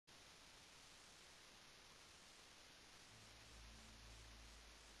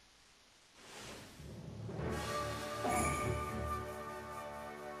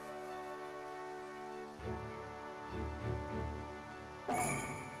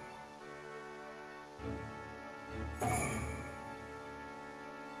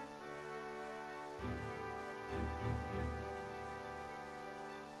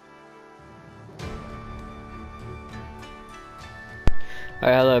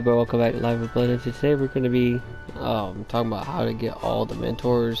Alright, hello everybody, welcome back to Live with Blood. Today we're going to be talking about how to get all the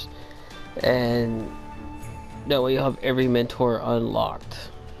mentors, and that way you'll have every mentor unlocked.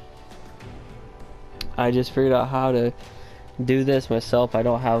 I just figured out how to do this myself. I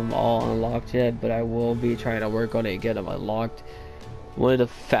don't have them all unlocked yet, but I will be trying to work on it and get them unlocked. One of the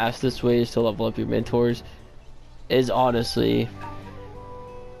fastest ways to level up your mentors is honestly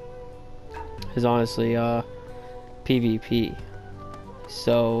PvP.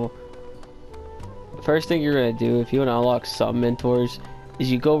 So first thing you're gonna do if you want to unlock some mentors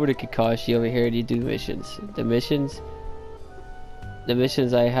is you go over to Kakashi over here and you do missions. The missions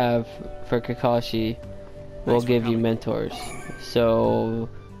I have for Kakashi will give you mentors. So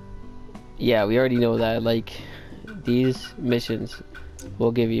yeah, we already know that, like, these missions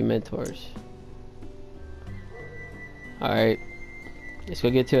will give you mentors. Alright, let's go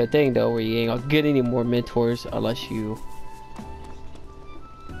get to a thing though where you ain't gonna get any more mentors unless you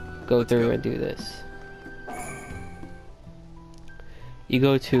go through and do this. You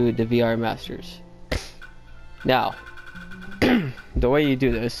go to the VR Masters. Now, the way you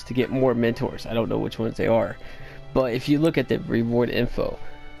do this to get more mentors, I don't know which ones they are, but if you look at the reward info,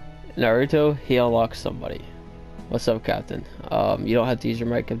 Naruto, he unlocks somebody. What's up, Captain? You don't have to use your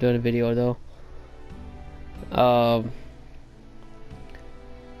mic. I'm doing a video though.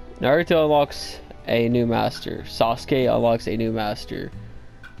 Naruto unlocks a new master. Sasuke unlocks a new master.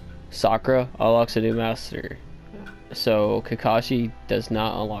 Sakura unlocks a new master. So Kakashi does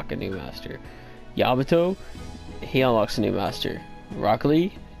not unlock a new master. Yamato, he unlocks a new master. Rock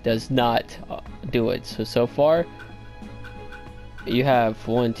Lee does not do it. So far you have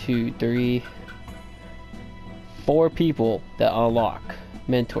 4 people that unlock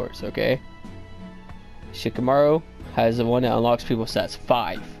mentors. Okay, Shikamaru has the one that unlocks people, so that's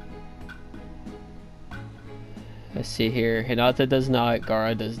 5. Let's see here. Hinata does not.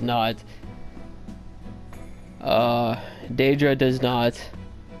 Gaara does not. Daedra does not.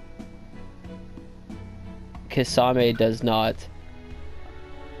 Kisame does not.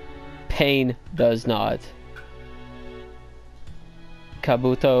 Pain does not.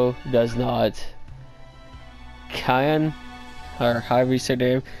 Kabuto does not. Kayan, or however you say her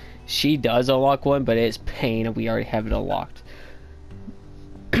name, she does unlock one, but it's Pain, and we already have it unlocked.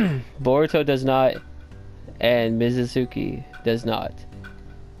 Boruto does not. And Mizuzuki does not.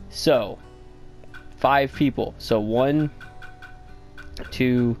 So 5 people. So 1,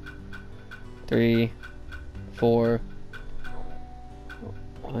 2, 3, 4.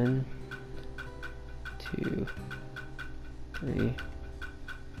 1, 2, 3,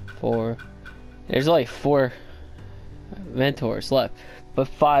 4. There's like 4 mentors left, but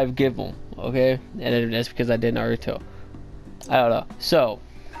 5 give them. Okay, and that's because I did Naruto. I don't know. So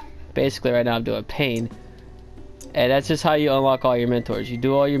basically, right now I'm doing Pain. And that's just how you unlock all your mentors. You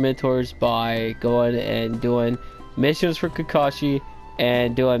do all your mentors by going and doing missions for Kakashi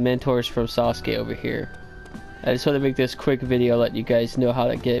and doing mentors from Sasuke over here. I just want to make this quick video, let you guys know how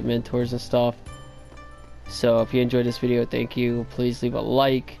to get mentors and stuff. So if you enjoyed this video, thank you. Please leave a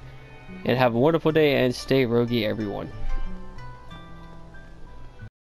like and have a wonderful day and stay roguey, everyone.